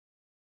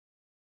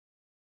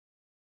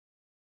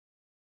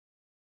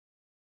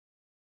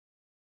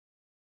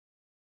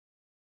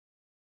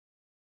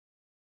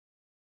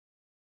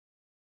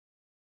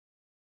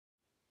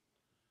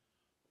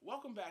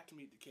Welcome back to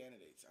Meet the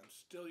Candidates. I'm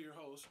still your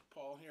host,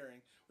 Paul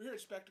Herring. We're here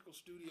at Spectacle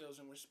Studios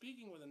and we're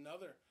speaking with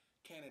another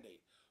candidate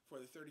for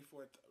the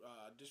 34th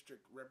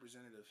District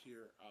Representative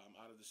here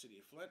out of the city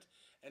of Flint,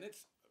 and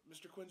it's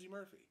Mr. Quincy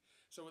Murphy.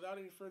 So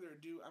without any further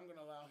ado, I'm going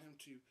to allow him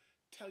to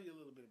tell you a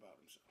little bit about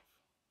himself.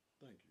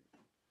 Thank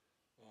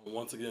you.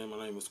 Once again,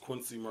 my name is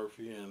Quincy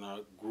Murphy, and I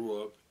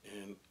grew up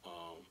in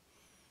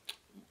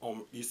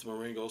on East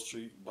Marengo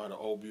Street by the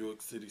old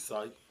Buick City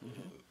site.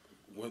 And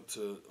went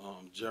to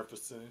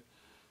Jefferson,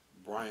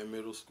 Bryan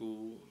Middle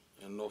School,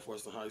 and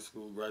Northwestern High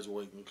School,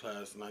 graduating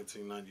class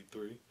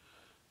 1993.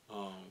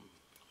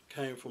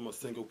 Came from a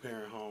single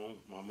parent home.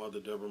 My mother,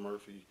 Deborah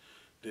Murphy,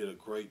 did a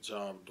great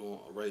job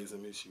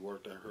raising me. She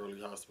worked at Hurley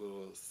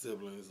Hospital,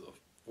 siblings of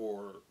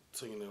four,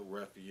 Tina,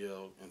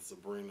 Raphael, and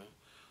Sabrina.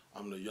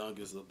 I'm the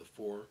youngest of the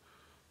four.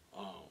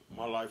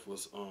 My life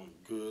was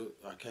good.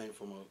 I came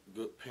from a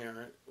good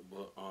parent,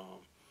 but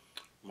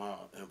my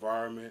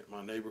environment,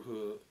 my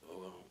neighborhood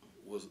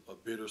was a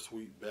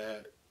bittersweet,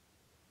 bad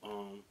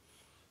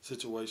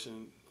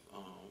situation.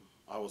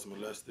 I was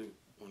molested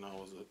when I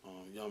was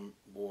a young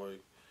boy.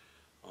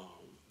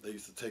 They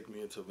used to take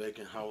me into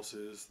vacant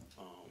houses,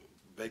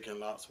 vacant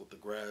lots with the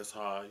grass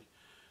high,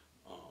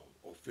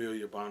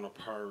 Ophelia Bonner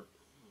Park,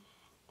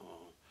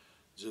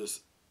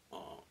 just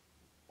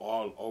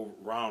all over,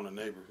 around the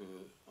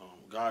neighborhood.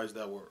 Guys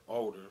that were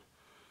older,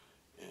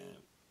 and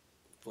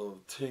for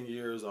 10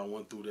 years I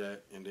went through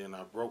that, and then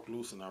I broke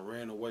loose and I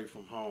ran away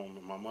from home,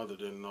 and my mother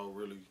didn't know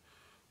really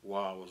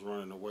why I was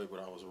running away, but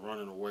I was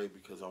running away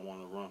because I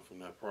wanted to run from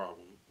that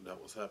problem that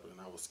was happening.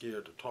 I was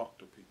scared to talk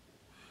to people,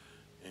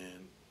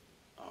 and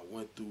I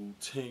went through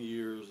 10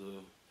 years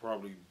of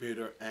probably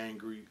bitter,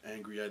 angry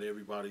at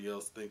everybody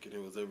else, thinking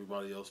it was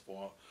everybody else's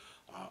fault.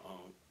 I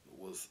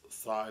was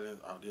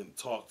silent. I didn't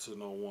talk to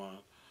no one.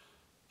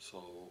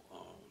 So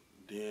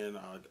then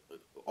I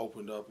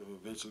opened up and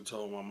eventually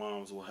told my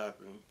mom what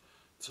happened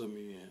to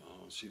me,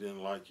 and she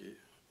didn't like it.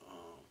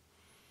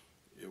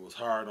 It was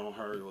hard on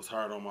her. It was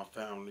hard on my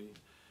family.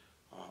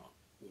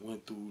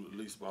 Went through at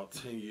least about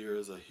 10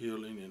 years of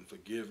healing and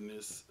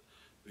forgiveness,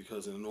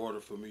 because in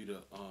order for me to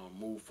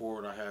move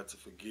forward, I had to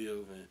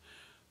forgive and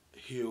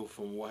heal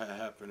from what had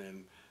happened.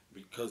 And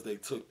because they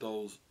took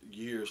those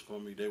years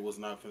from me, they was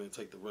not going to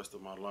take the rest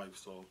of my life.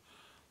 So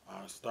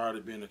I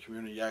started being a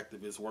community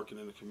activist, working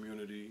in the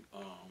community,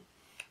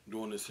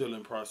 doing this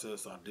healing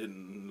process. I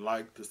didn't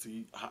like to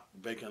see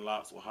vacant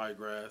lots with high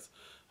grass.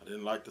 I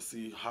didn't like to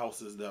see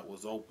houses that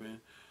was open.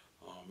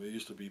 There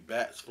used to be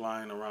bats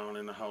flying around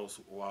in the house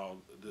while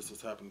this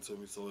was happening to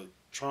me, so it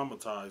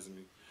traumatized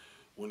me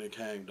when it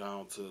came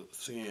down to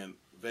seeing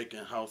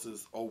vacant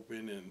houses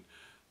open, and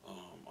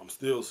I'm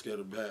still scared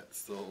of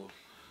bats, so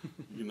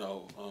you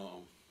know,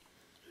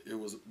 it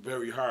was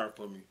very hard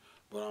for me.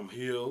 But I'm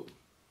healed.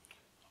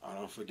 I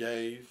done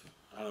forgave.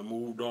 I done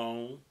moved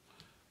on,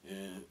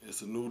 and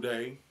it's a new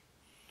day.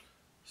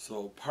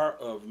 So part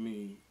of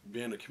me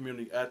being a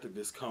community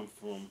activist come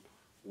from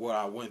what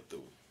I went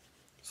through.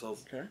 So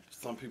Okay.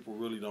 some people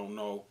really don't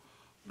know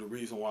the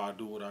reason why I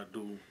do what I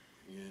do.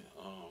 And,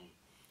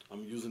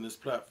 I'm using this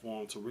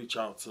platform to reach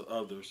out to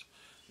others,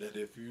 that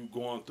if you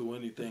going through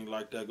anything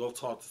like that, go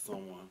talk to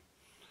someone.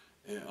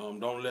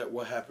 And don't let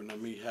what happened to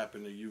me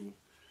happen to you.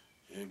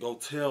 And go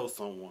tell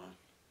someone.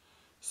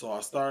 So I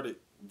started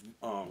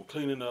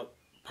cleaning up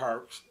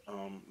parks.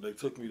 They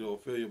took me to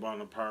Ophelia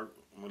Bonner Park,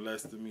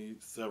 molested me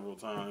several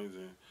times,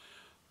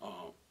 and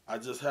I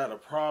just had a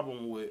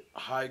problem with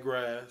high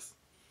grass,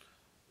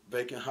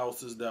 vacant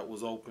houses that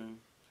was open,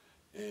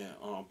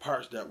 and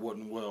parks that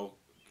wasn't well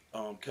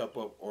kept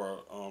up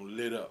or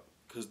lit up.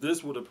 Because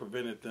this would have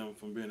prevented them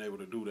from being able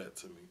to do that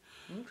to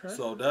me. Okay.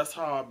 So that's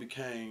how I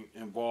became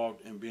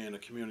involved in being a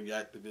community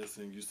activist.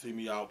 And you see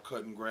me out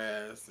cutting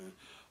grass and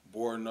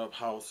boarding up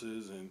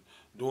houses and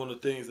doing the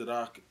things that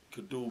I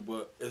could do.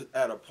 But it's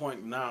at a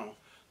point now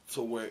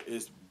to where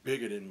it's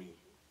bigger than me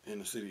in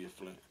the city of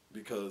Flint,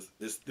 because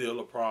it's still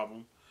a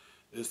problem.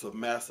 It's a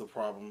massive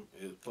problem.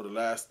 For the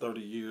last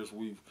 30 years,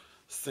 we've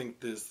seen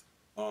this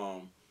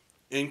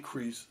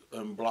increase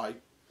in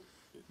blight.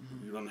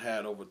 You done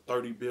had over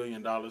 $30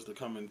 billion to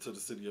come into the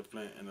city of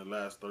Flint in the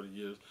last 30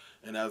 years.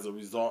 And as a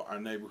result, our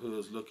neighborhood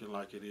is looking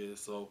like it is.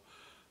 So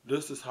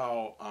this is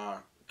how I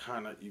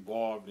kind of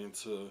evolved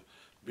into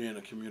being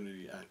a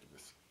community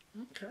activist.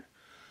 Okay.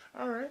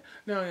 All right.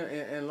 Now,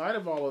 in light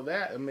of all of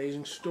that,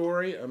 amazing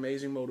story,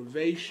 amazing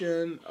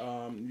motivation,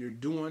 you're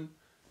doing,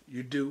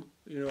 you do,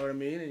 you know what I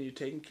mean, and you're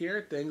taking care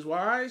of things.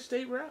 Why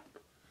state rep?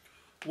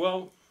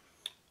 Well,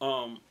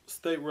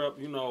 state rep,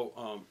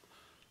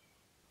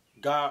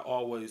 God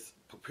always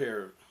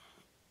prepared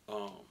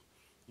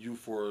you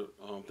for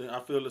things. I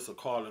feel it's a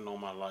calling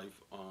on my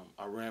life.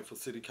 I ran for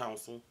city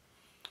council.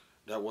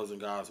 That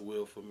wasn't God's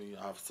will for me.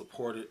 I've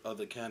supported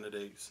other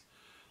candidates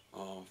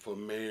for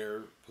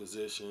mayor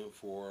position,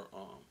 for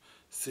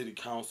city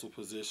council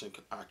position.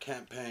 I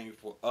campaigned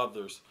for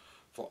others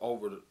for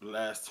over the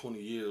last 20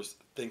 years,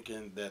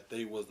 thinking that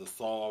they was the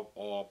solve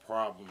all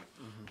problem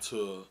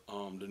to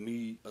the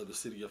need of the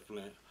city of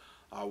Flint.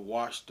 I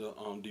watched the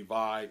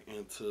divide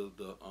into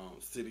the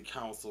city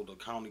council, the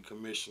county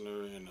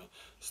commissioner, and the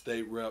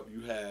state rep.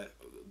 You had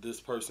this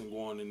person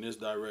going in this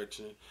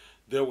direction.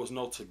 There was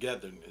no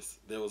togetherness.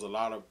 There was a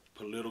lot of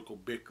political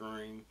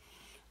bickering,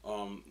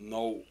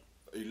 no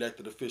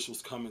elected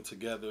officials coming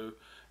together,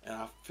 and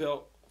I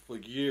felt for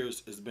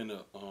years it's been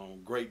a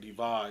great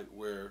divide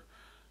where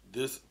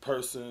this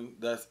person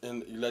that's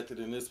elected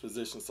in this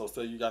position. So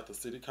say you got the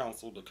city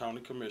council, the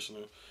county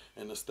commissioner,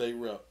 and the state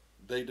rep.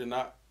 They did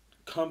not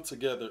come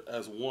together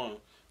as one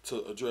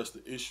to address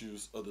the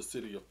issues of the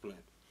city of Flint.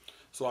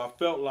 So I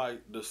felt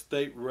like the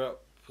state rep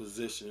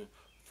position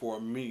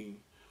for me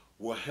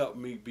will help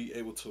me be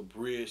able to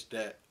bridge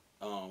that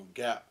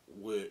gap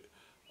with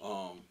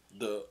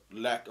the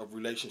lack of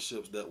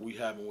relationships that we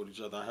having with each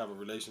other. I have a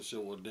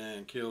relationship with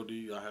Dan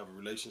Kildee. I have a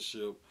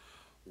relationship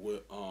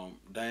with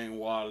Dane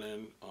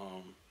Wallen,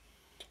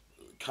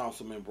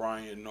 Councilman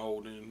Brian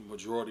Nolden,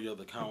 majority of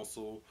the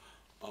council.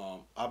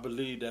 I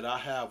believe that I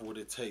have what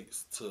it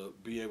takes to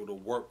be able to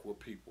work with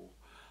people.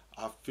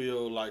 I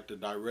feel like the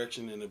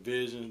direction and the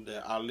vision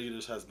that our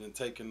leaders has been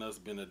taking us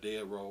been a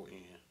dead road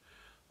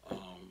in.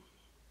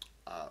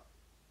 I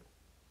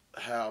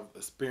have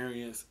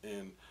experience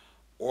in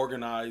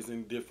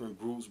organizing different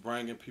groups,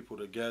 bringing people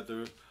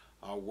together.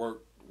 I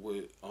work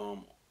with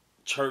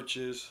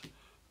churches,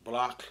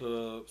 block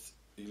clubs,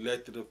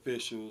 elected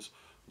officials,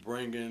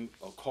 bringing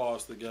a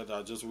cause together.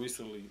 I just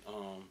recently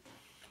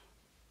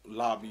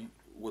lobbied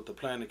with the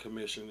planning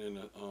commission and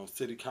the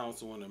city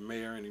council and the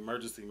mayor and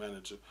emergency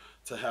manager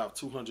to have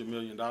 $200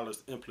 million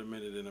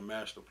implemented in a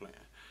master plan.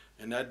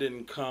 And that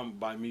didn't come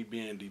by me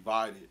being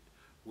divided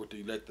with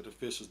the elected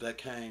officials. That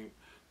came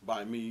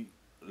by me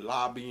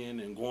lobbying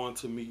and going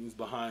to meetings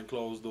behind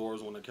closed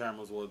doors when the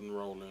cameras wasn't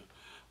rolling,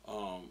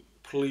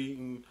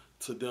 pleading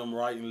to them,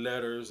 writing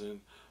letters and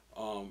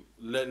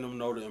letting them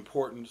know the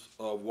importance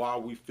of why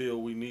we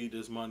feel we need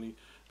this money.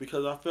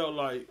 Because I felt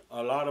like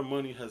a lot of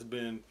money has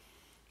been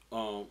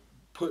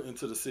put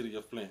into the city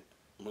of Flint,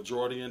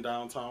 majority in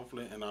downtown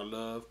Flint, and I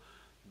love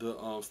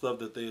the stuff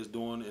that they is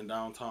doing in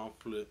downtown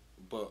Flint.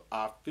 But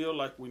I feel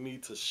like we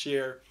need to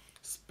share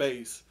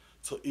space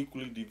to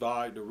equally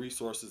divide the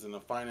resources and the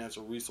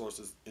financial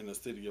resources in the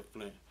city of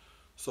Flint.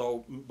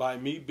 So by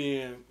me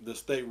being the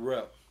state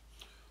rep,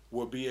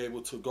 will be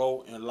able to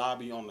go and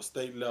lobby on the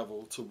state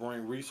level to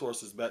bring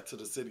resources back to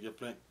the city of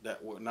Flint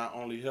that will not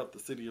only help the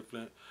city of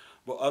Flint,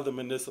 but other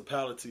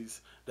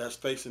municipalities that's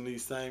facing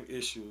these same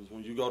issues.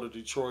 When you go to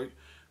Detroit,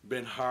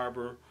 Ben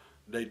Harbor,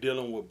 they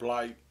dealing with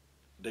blight,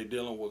 they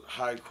dealing with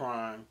high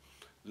crime,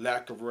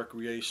 lack of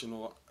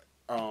recreational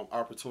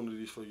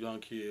opportunities for young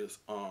kids.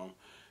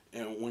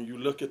 And when you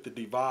look at the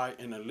divide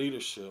in the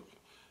leadership,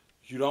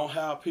 you don't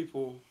have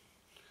people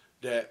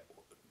that,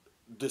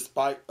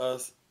 despite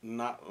us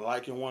not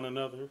liking one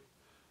another,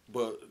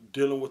 but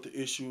dealing with the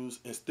issues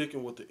and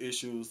sticking with the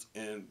issues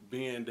and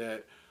being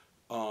that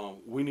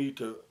we need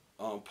to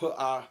put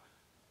our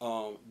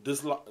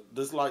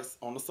dislikes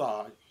on the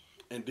side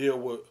and deal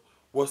with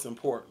what's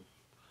important.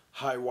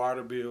 High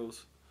water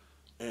bills,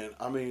 and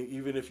I mean,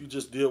 even if you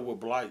just deal with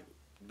blight,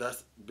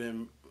 that's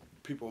been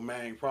people's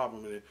main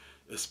problem, and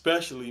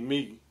especially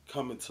me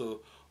coming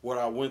to what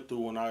I went through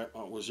when I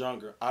was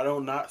younger. I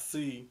do not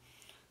see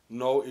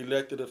no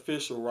elected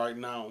official right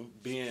now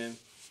being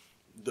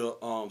the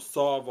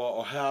solver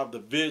or have the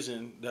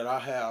vision that I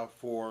have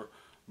for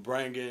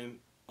bringing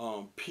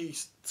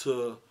peace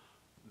to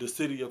the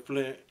city of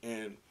Flint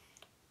and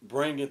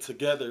bringing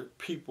together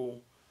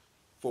people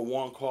for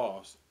one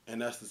cause,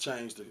 and that's to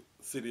change the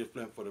city of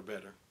Flint for the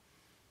better.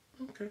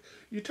 Okay,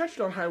 you touched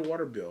on high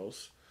water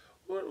bills.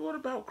 What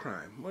about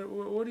crime?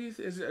 What do you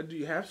do?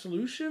 You have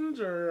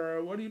solutions,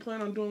 or what do you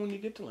plan on doing when you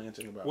get to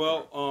Lansing about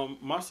Well, crime?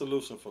 my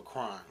solution for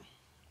crime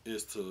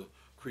is to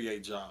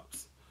create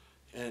jobs,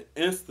 and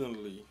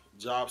instantly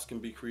jobs can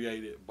be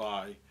created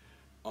by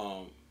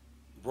um,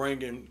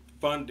 bringing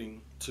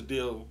funding to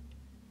deal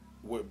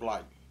with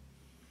blight.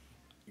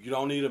 You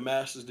don't need a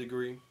master's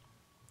degree,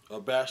 a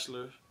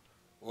bachelor,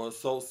 or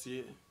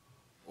associate,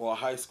 or a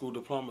high school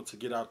diploma to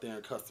get out there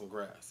and cut some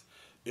grass.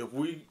 If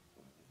we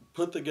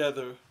put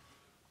together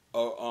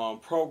a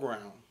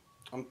program,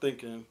 I'm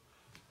thinking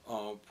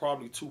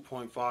probably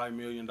 $2.5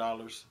 million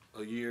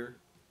a year,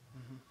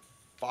 Mm-hmm.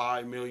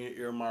 5 million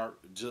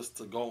earmarked just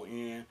to go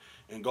in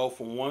and go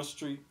from one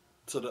street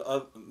to the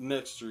other,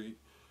 next street,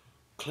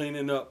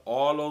 cleaning up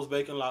all those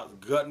vacant lots,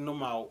 gutting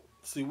them out.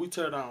 See, we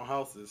tear down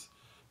houses,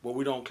 but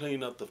we don't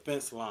clean up the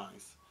fence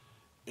lines.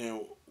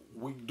 And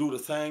we do the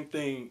same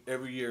thing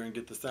every year and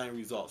get the same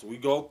results. We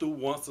go through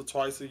once or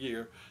twice a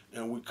year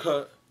and we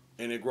cut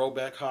and it grow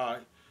back high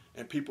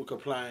and people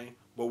complain,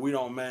 but we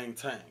don't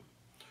maintain.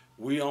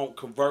 We don't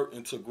convert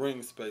into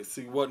green space.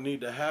 See, what need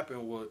to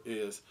happen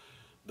is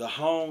the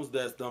homes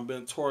that's done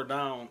been tore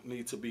down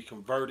need to be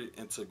converted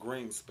into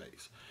green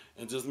space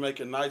and just make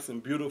it nice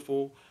and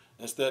beautiful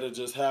instead of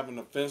just having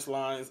the fence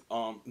lines.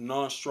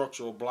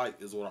 Non-structural blight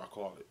is what I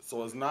call it.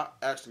 So it's not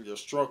actually a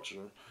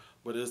structure,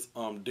 but it's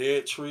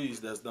dead trees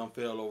that's done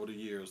fell over the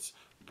years,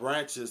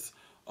 branches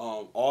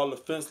all the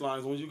fence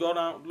lines. When you go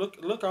down,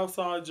 look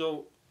outside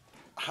your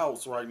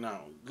house right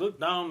now. Look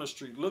down the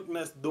street. Look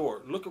next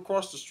door. Look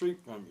across the street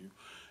from you.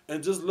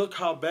 And just look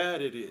how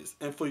bad it is.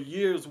 And for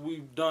years,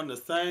 we've done the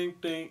same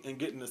thing and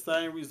getting the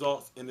same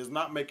results, and it's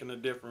not making a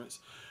difference.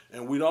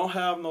 And we don't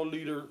have no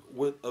leader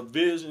with a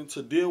vision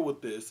to deal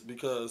with this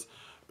because,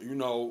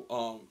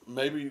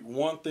 maybe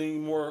one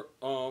thing more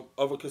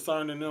of a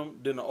concern in them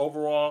than the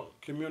overall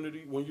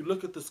community. When you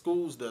look at the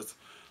schools that's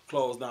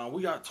closed down,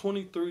 we got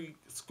 23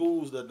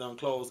 schools that done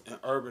closed in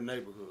urban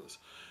neighborhoods.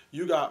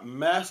 You got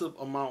massive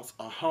amounts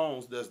of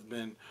homes that's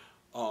been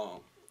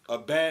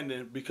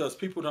abandoned because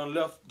people done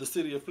left the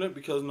city of Flint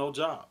because no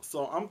jobs.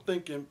 So I'm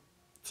thinking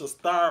to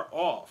start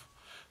off,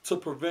 to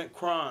prevent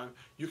crime,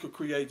 you could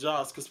create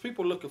jobs because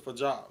people looking for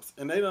jobs.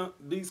 And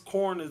these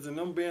corners and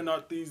them being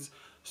out these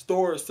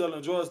stores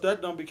selling drugs,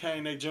 that done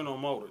became their General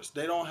Motors.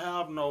 They don't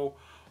have no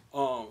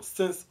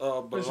sense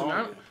of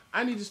belonging. Listen,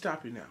 I need to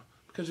stop you now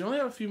because you only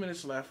have a few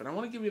minutes left, and I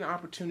want to give you an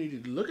opportunity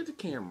to look at the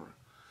camera,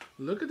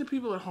 look at the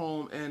people at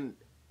home, and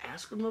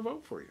ask them to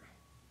vote for you.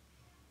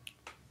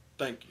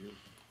 Thank you.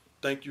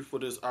 Thank you for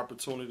this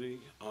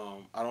opportunity.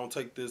 I don't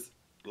take this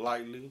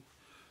lightly.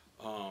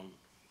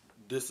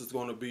 This is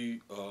going to be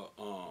a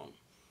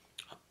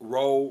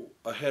road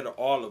ahead of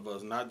all of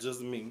us, not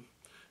just me,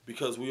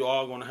 because we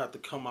all going to have to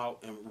come out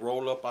and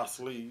roll up our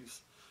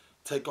sleeves,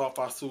 take off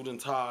our suit and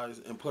ties,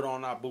 and put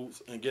on our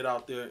boots and get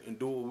out there and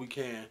do what we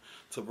can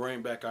to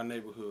bring back our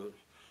neighborhood.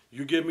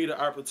 You give me the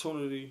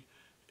opportunity,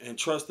 and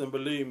trust and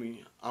believe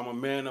me, I'm a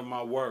man of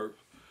my word.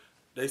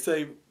 They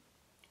say,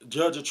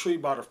 judge a tree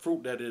by the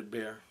fruit that it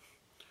bear.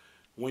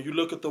 When you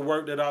look at the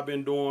work that I've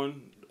been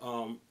doing,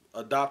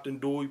 adopting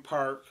Dewey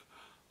Park,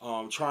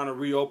 trying to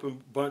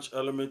reopen Bunch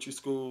Elementary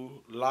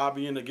School,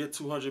 lobbying to get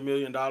 $200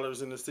 million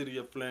in the city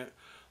of Flint,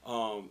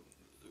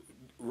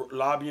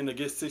 lobbying to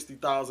get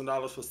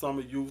 $60,000 for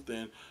summer youth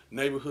and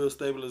neighborhood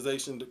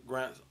stabilization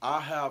grants. I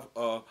have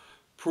a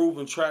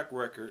proven track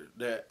record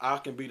that I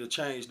can be the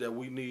change that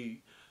we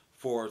need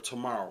for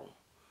tomorrow.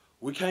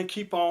 We can't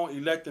keep on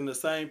electing the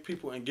same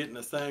people and getting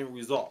the same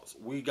results.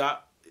 We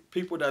got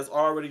people that's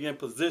already in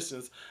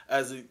positions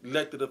as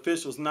elected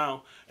officials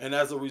now, and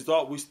as a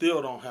result, we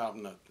still don't have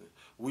nothing.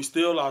 We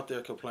still out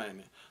there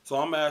complaining. So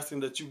I'm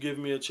asking that you give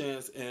me a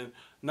chance, and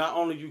not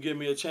only you give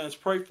me a chance,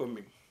 pray for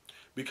me,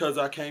 because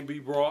I can't be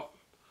brought.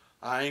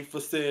 I ain't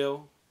for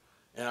sale,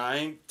 and I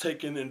ain't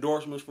taking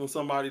endorsements from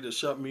somebody to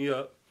shut me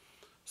up.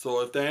 So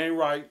if they ain't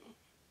right,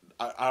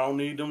 I don't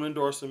need them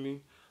endorsing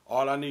me.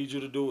 All I need you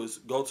to do is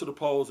go to the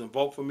polls and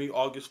vote for me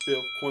August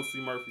 5th,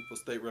 Quincy Murphy for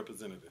state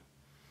representative.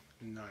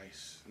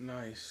 Nice,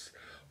 nice.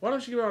 Why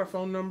don't you give out a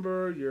phone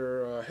number,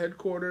 your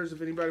headquarters,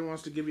 if anybody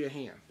wants to give you a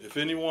hand? If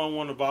anyone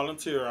want to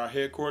volunteer, our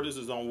headquarters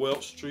is on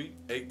Welch Street,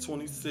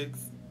 826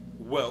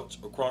 Welch,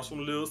 across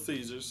from Little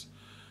Caesars.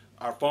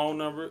 Our phone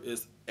number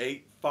is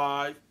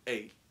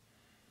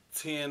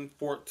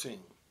 858-1014.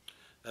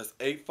 That's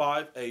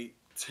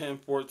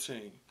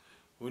 858-1014.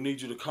 We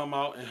need you to come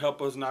out and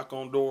help us knock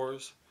on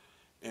doors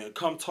and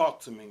come talk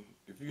to me.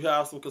 If you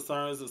have some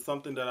concerns or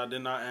something that I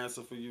did not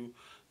answer for you,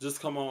 just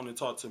come on and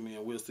talk to me,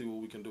 and we'll see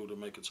what we can do to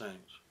make a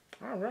change.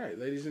 All right,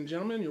 ladies and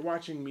gentlemen, you're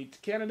watching Meet the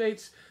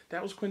Candidates.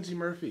 That was Quincy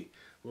Murphy.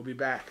 We'll be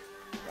back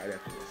right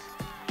after this.